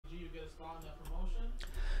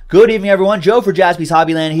Good evening, everyone. Joe for Jaspys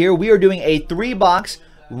Hobbyland here. We are doing a 3-box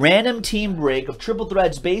random team break of Triple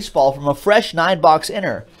Threads Baseball from a fresh 9-box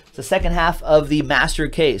inner. It's the second half of the Master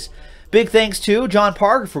case. Big thanks to John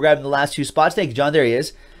Parker for grabbing the last 2 spots. Thank you, John. There he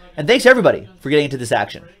is. And thanks, everybody, for getting into this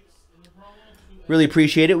action. Really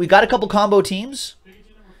appreciate it. We got a couple combo teams.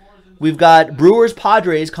 We've got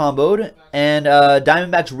Brewers-Padres comboed and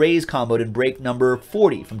Diamondbacks-Rays comboed in break number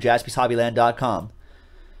 40 from JaspysHobbyland.com.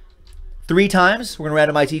 3 times. We're going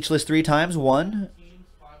to randomize each list 3 times. 1,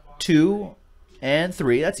 2, and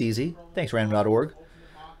 3. That's easy. Thanks, random.org.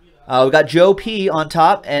 We've got Joe P on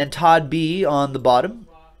top and Todd B on the bottom.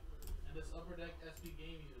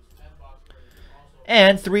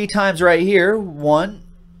 And 3 times right here. 1,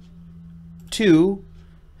 2,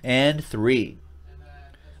 and 3.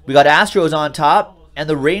 We got Astros on top and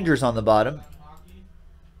the Rangers on the bottom.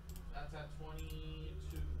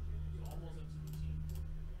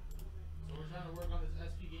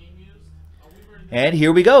 And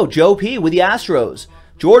here we go. Joe P with the Astros.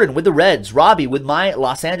 Jordan with the Reds. Robbie with my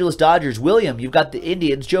Los Angeles Dodgers. William, you've got the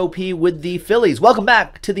Indians. Joe P with the Phillies. Welcome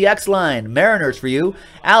back to the X line. Mariners for you.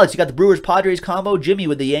 Alex, you got the Brewers-Padres combo. Jimmy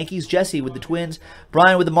with the Yankees. Jesse with the Twins.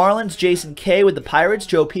 Brian with the Marlins. Jason K with the Pirates.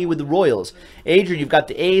 Joe P with the Royals. Adrian, you've got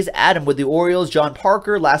the A's. Adam with the Orioles. John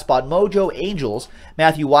Parker, Last Spot Mojo, Angels.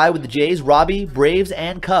 Matthew Y with the Jays. Robbie, Braves,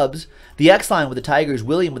 and Cubs. The X line with the Tigers.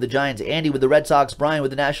 William with the Giants. Andy with the Red Sox. Brian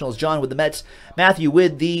with the Nationals. John with the Mets. Matthew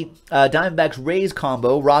with the Diamondbacks-Rays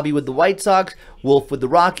combo. Robbie with the White Sox. Wolf with the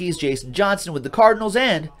Rockies. Jason Johnson with the Cardinals.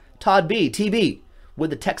 And Todd B, TB,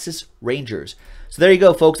 with the Texas Rangers. So there you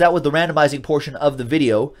go, folks. That was the randomizing portion of the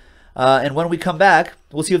video. And when we come back,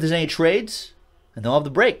 we'll see if there's any trades. And then we'll have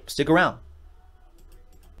the break. Stick around.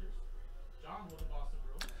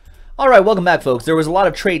 All right, welcome back, folks. There was a lot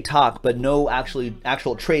of trade talk, but no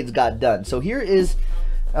actual trades got done. So here is,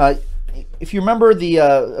 if you remember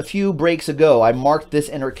a few breaks ago, I marked this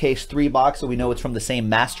inner case 3-box so we know it's from the same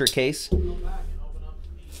master case.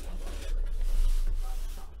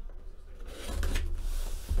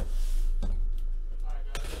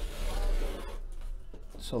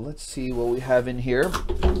 So let's see what we have in here.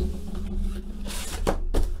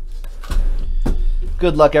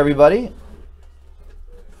 Good luck, everybody.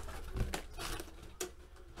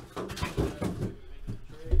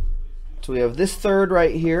 So we have this third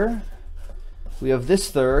right here, we have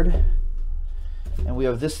this third, and we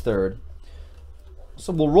have this third.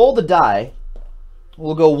 So we'll roll the die.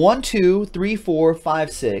 We'll go 1, 2, 3, 4,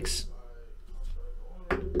 5, 6.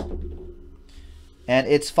 And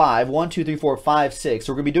it's 5. 1, 2, 3, 4, 5, 6.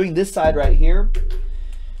 So we're going to be doing this side right here.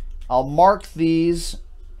 I'll mark these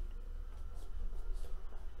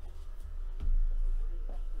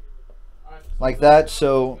like that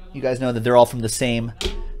so you guys know that they're all from the same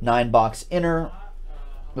 9-box inner.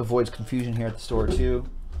 Avoids confusion here at the store too.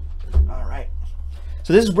 All right.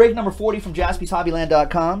 So this is break number 40 from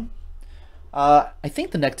JaspysHobbyland.com. I think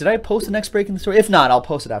did I post the next break in the store? If not, I'll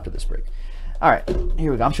post it after this break. All right,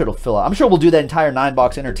 here we go. I'm sure it'll fill out. I'm sure we'll do that entire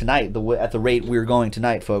 9-box inner tonight at the rate we're going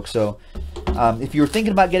tonight, folks. So if you're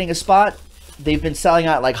thinking about getting a spot, they've been selling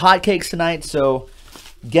out like hotcakes tonight. So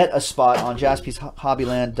get a spot on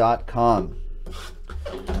JaspysHobbyland.com.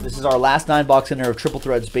 This is our last 9-box inner of Triple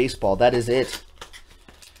Threads Baseball. That is it.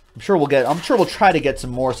 I'm sure we'll try to get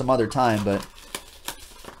some other time, but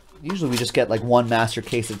usually we just get like 1 master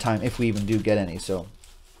case at a time if we even do get any. So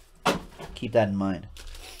keep that in mind.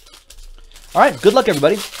 All right, good luck,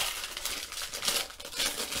 everybody.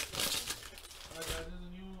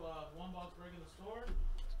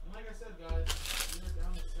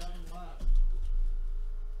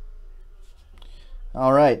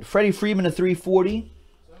 All right, Freddie Freeman to 340.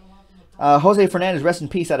 Jose Fernandez, rest in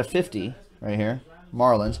peace, out of 50 right here.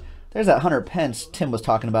 Marlins. There's that Hunter Pence Tim was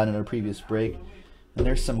talking about in a previous break. And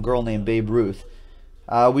there's some girl named Babe Ruth.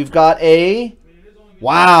 We've got a,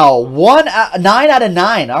 wow, 9 out of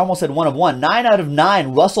 9. I almost said 1 of 1. 9 out of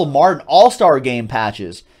 9 Russell Martin All-Star Game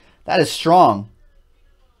patches. That is strong.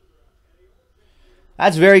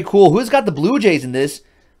 That's very cool. Who's got the Blue Jays in this?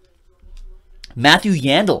 Matthew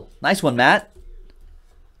Yandel. Nice one, Matt.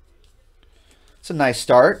 It's a nice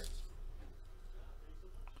start.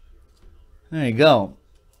 There you go.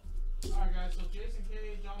 Alright, guys, so Jason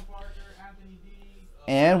K, John Parker, Anthony D.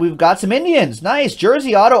 And we've got some Indians. Nice.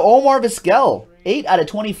 Jersey auto, Omar Vizquel. 8 out of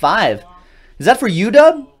 25. Is that for you,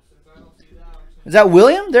 Dub? Is that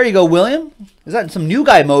William? There you go, William. Is that some new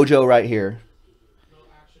guy mojo right here?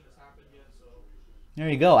 There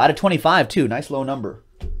you go. Out of 25, too. Nice low number.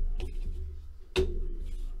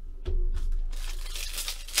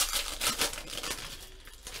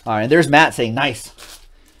 All right, and there's Matt saying nice.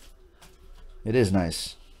 It is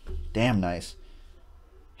nice. Damn nice.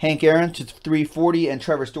 Hank Aaron to 340 and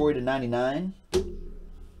Trevor Story to 99.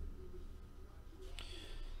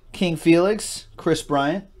 King Felix, Chris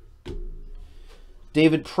Bryant.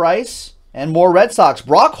 David Price, and more Red Sox.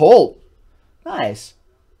 Brock Holt. Nice.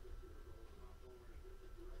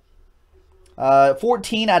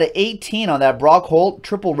 14 out of 18 on that Brock Holt.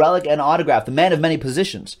 Triple relic and autograph. The man of many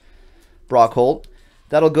positions. Brock Holt.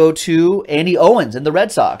 That'll go to Andy Owens and the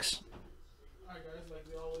Red Sox. All right, guys, like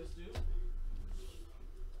we always do.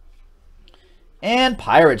 And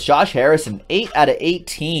Pirates. Josh Harrison. 8 out of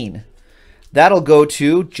 18. That'll go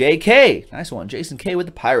to J.K. Nice one. Jason K with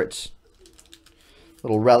the Pirates.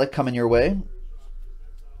 Little relic coming your way.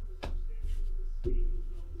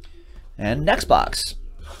 And next box.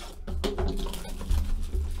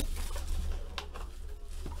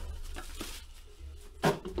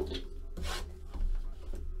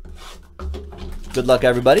 Good luck,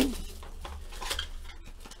 everybody.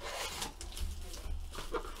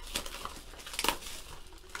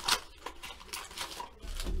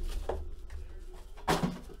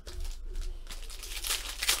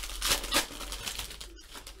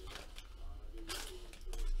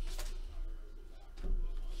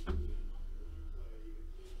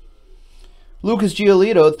 Lucas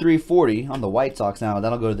Giolito, 340 on the White Sox now.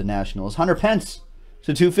 That'll go to the Nationals. Hunter Pence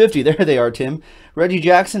to 250. There they are, Tim. Reggie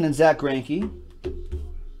Jackson and Zach Greinke.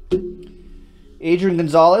 Adrian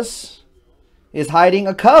Gonzalez is hiding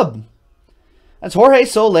a Cub. That's Jorge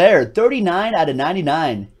Soler, 39 out of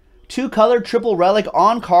 99. Two-color triple relic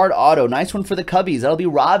on-card auto. Nice one for the Cubbies. That'll be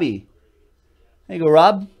Robbie. There you go,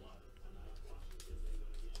 Rob.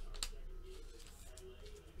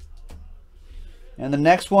 And the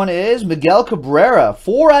next one is Miguel Cabrera,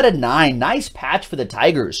 4 out of 9. Nice patch for the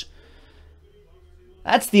Tigers.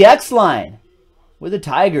 That's the X line with the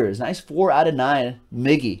Tigers. Nice 4 out of 9,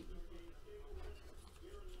 Miggy.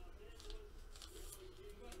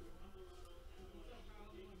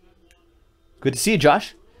 Good to see you,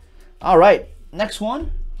 Josh. All right, next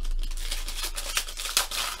one.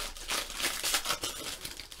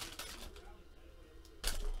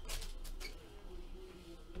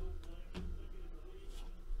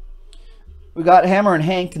 We got Hammer and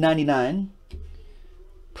Hank to 99.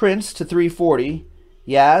 Prince to 340.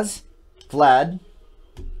 Yaz, Vlad.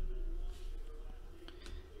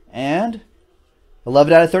 And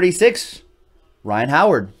 11 out of 36. Ryan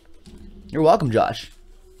Howard. You're welcome, Josh.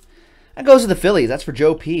 That goes to the Phillies. That's for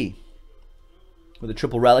Joe P. With a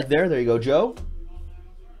triple relic there. There you go, Joe.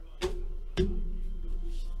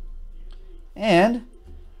 And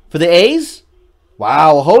for the A's,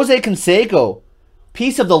 wow, Jose Canseco.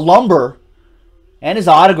 Piece of the lumber. And his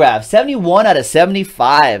autograph, 71 out of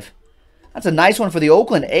 75. That's a nice one for the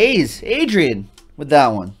Oakland A's. Adrian with that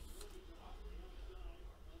one.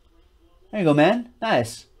 There you go, man.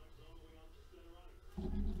 Nice.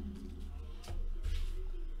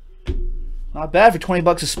 Not bad for 20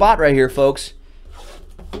 bucks a spot right here, folks.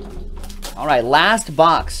 All right, last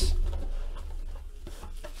box.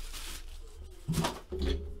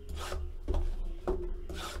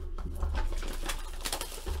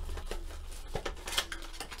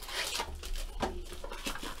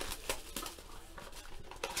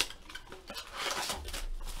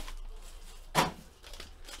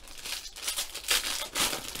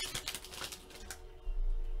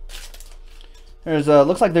 There's a,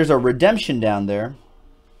 looks like there's a redemption down there.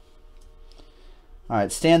 All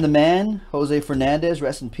right, Stan the Man, Jose Fernandez,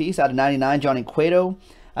 rest in peace. Out of 99, Johnny Cueto.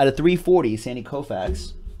 Out of 340, Sandy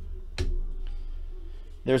Koufax.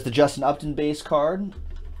 There's the Justin Upton base card.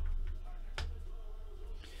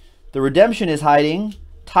 The redemption is hiding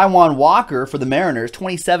Taijuan Walker for the Mariners,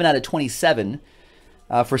 27 out of 27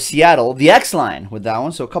 for Seattle. The X-Line with that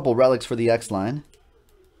one, so a couple relics for the X-Line.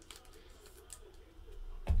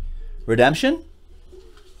 Redemption.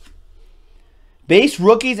 Base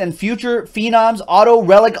rookies and future phenoms auto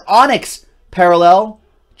relic Onyx parallel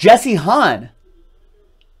Jesse Hahn.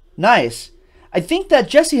 Nice. I think that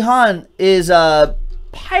Jesse Hahn is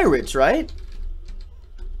Pirates, right?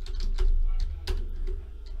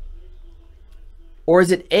 Or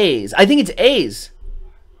is it A's? I think it's A's.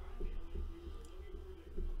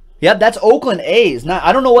 Yep, that's Oakland A's. Now,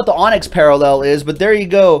 I don't know what the Onyx parallel is, but there you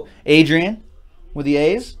go, Adrian, with the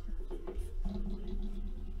A's.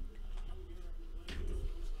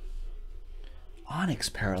 Onyx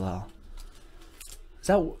parallel. Is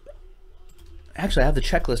that... Actually, I have the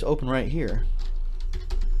checklist open right here.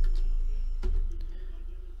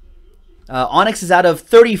 Onyx is out of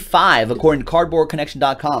 35, according to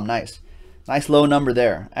cardboardconnection.com. Nice. Nice low number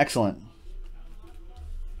there. Excellent.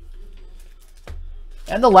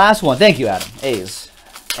 And the last one. Thank you, Adam. A's.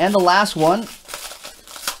 And the last one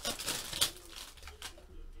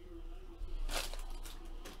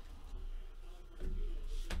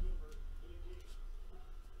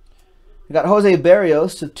We got Jose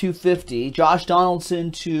Barrios to 250, Josh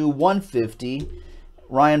Donaldson to 150,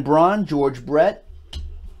 Ryan Braun, George Brett,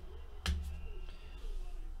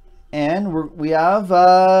 and we have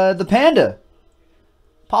the Panda.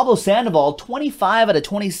 Pablo Sandoval, 25 out of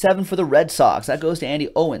 27 for the Red Sox. That goes to Andy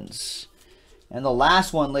Owens. And the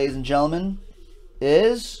last one, ladies and gentlemen,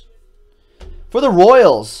 is for the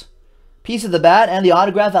Royals. Piece of the bat and the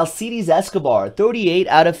autograph, Alcides Escobar, 38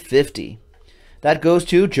 out of 50. That goes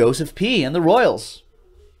to Joseph P. and the Royals.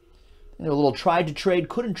 A little tried to trade,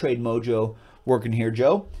 couldn't trade mojo working here,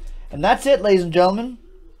 Joe. And that's it, ladies and gentlemen.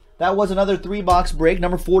 That was another 3-box break,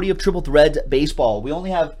 number 40 of Triple Threads Baseball. We only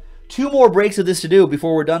have 2 more breaks of this to do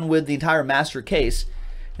before we're done with the entire master case.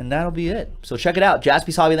 And that'll be it. So check it out,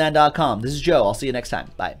 JaspysHobbyland.com. This is Joe. I'll see you next time.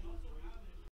 Bye.